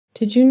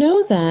Did you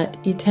know that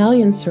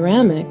Italian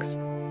ceramics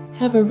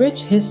have a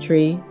rich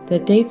history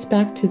that dates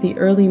back to the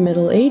early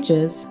Middle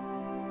Ages?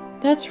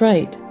 That's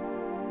right.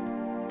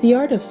 The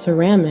art of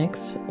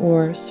ceramics,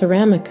 or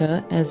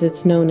ceramica as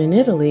it's known in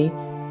Italy,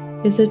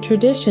 is a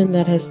tradition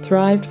that has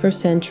thrived for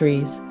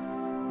centuries,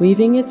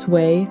 weaving its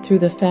way through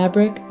the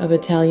fabric of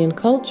Italian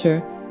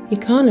culture,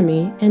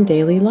 economy, and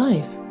daily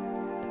life.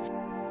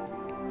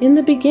 In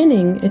the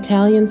beginning,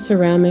 Italian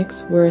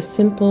ceramics were a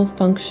simple,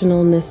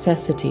 functional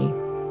necessity.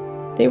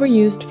 They were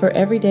used for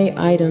everyday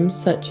items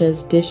such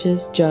as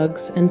dishes,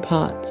 jugs, and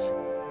pots.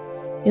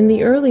 In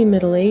the early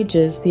Middle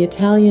Ages, the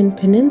Italian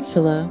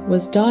peninsula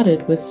was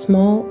dotted with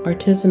small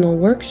artisanal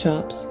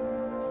workshops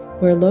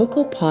where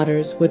local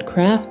potters would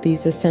craft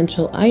these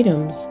essential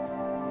items.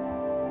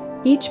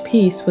 Each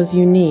piece was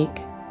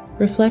unique,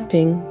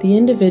 reflecting the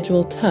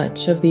individual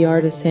touch of the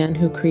artisan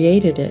who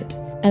created it.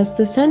 As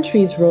the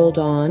centuries rolled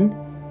on,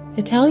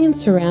 Italian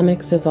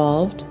ceramics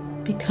evolved,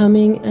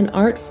 becoming an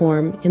art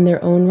form in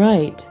their own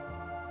right.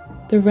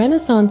 The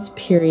Renaissance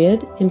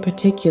period, in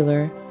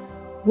particular,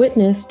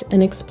 witnessed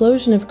an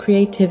explosion of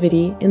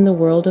creativity in the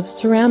world of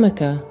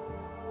ceramica.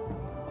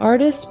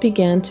 Artists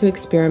began to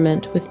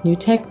experiment with new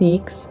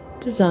techniques,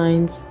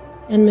 designs,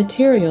 and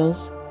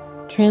materials,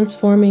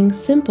 transforming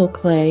simple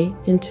clay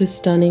into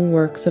stunning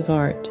works of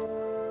art.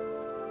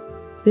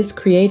 This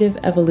creative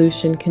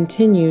evolution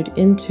continued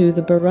into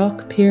the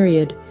Baroque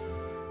period,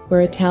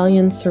 where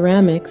Italian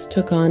ceramics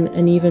took on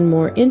an even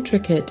more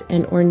intricate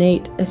and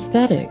ornate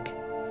aesthetic.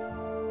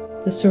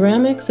 The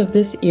ceramics of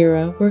this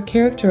era were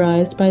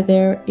characterized by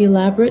their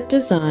elaborate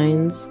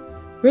designs,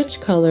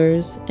 rich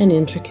colors, and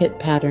intricate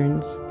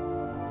patterns,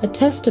 a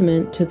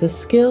testament to the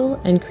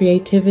skill and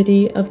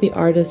creativity of the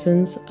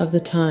artisans of the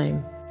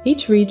time.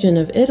 Each region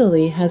of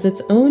Italy has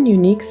its own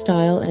unique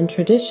style and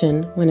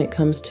tradition when it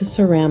comes to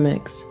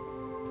ceramics.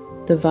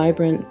 The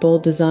vibrant,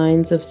 bold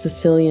designs of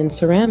Sicilian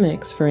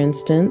ceramics, for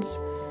instance,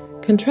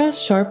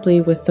 contrast sharply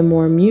with the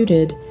more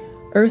muted,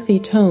 earthy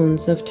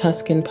tones of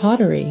Tuscan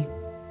pottery.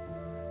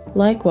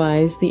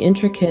 Likewise, the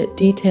intricate,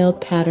 detailed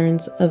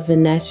patterns of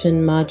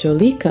Venetian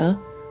Majolica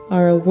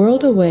are a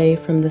world away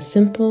from the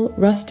simple,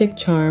 rustic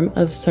charm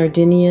of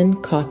Sardinian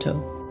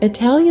cotto.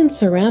 Italian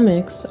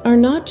ceramics are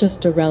not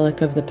just a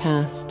relic of the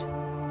past.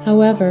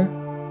 However,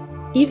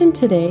 even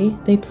today,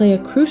 they play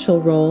a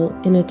crucial role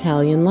in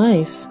Italian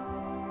life.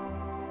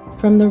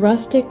 From the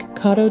rustic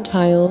cotto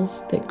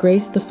tiles that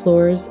grace the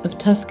floors of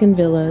Tuscan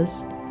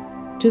villas,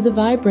 to the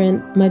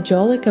vibrant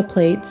Majolica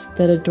plates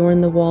that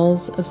adorn the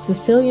walls of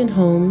Sicilian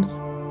homes,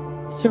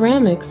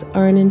 ceramics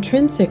are an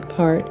intrinsic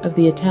part of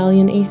the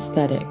Italian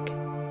aesthetic.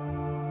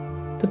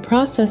 The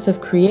process of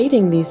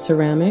creating these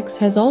ceramics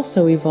has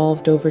also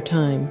evolved over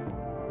time.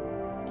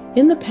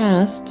 In the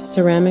past,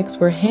 ceramics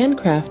were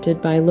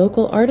handcrafted by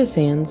local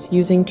artisans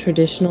using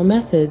traditional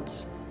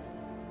methods.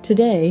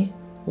 Today,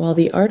 while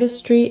the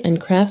artistry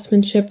and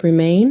craftsmanship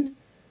remain,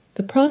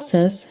 the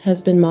process has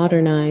been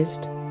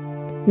modernized.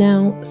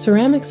 Now,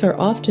 ceramics are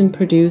often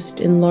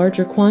produced in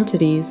larger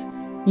quantities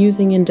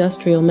using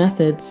industrial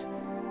methods,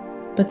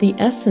 but the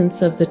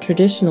essence of the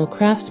traditional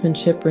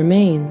craftsmanship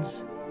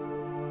remains.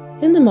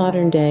 In the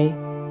modern day,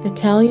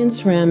 Italian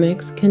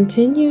ceramics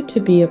continue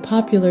to be a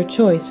popular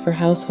choice for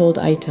household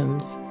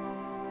items.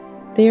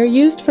 They are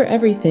used for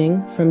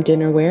everything from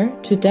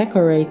dinnerware to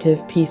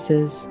decorative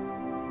pieces.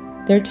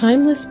 Their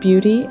timeless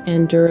beauty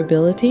and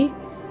durability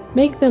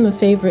make them a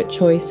favorite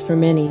choice for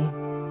many,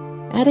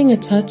 adding a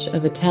touch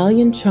of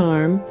Italian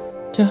charm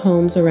to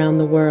homes around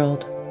the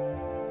world.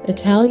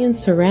 Italian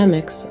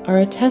ceramics are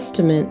a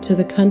testament to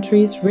the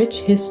country's rich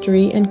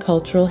history and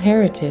cultural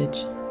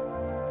heritage.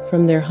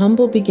 From their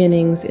humble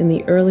beginnings in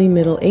the early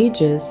Middle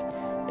Ages,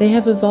 they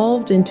have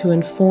evolved into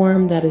a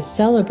form that is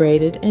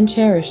celebrated and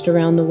cherished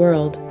around the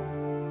world.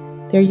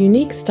 Their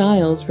unique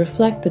styles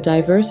reflect the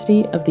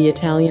diversity of the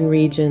Italian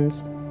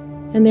regions,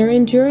 and their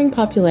enduring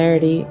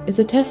popularity is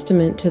a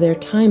testament to their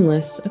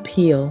timeless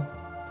appeal.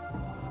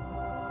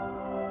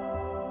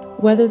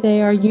 Whether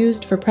they are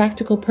used for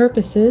practical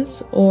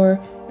purposes or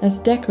as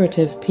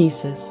decorative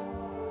pieces,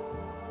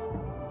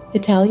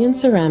 Italian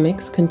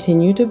ceramics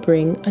continue to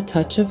bring a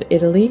touch of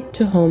Italy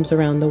to homes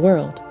around the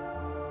world.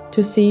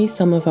 To see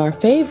some of our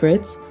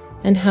favorites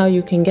and how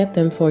you can get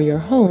them for your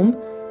home,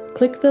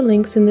 click the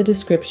links in the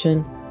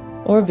description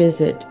or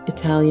visit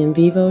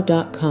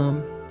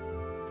italianvivo.com.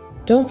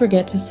 Don't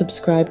forget to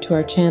subscribe to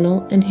our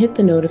channel and hit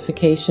the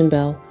notification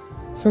bell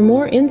for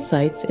more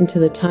insights into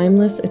the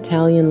timeless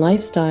Italian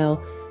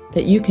lifestyle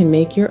that you can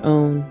make your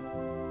own.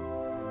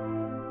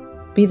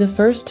 Be the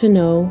first to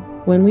know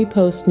when we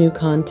post new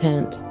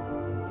content.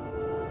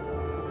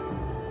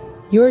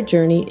 Your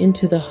journey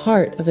into the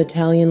heart of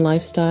Italian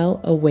lifestyle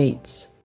awaits.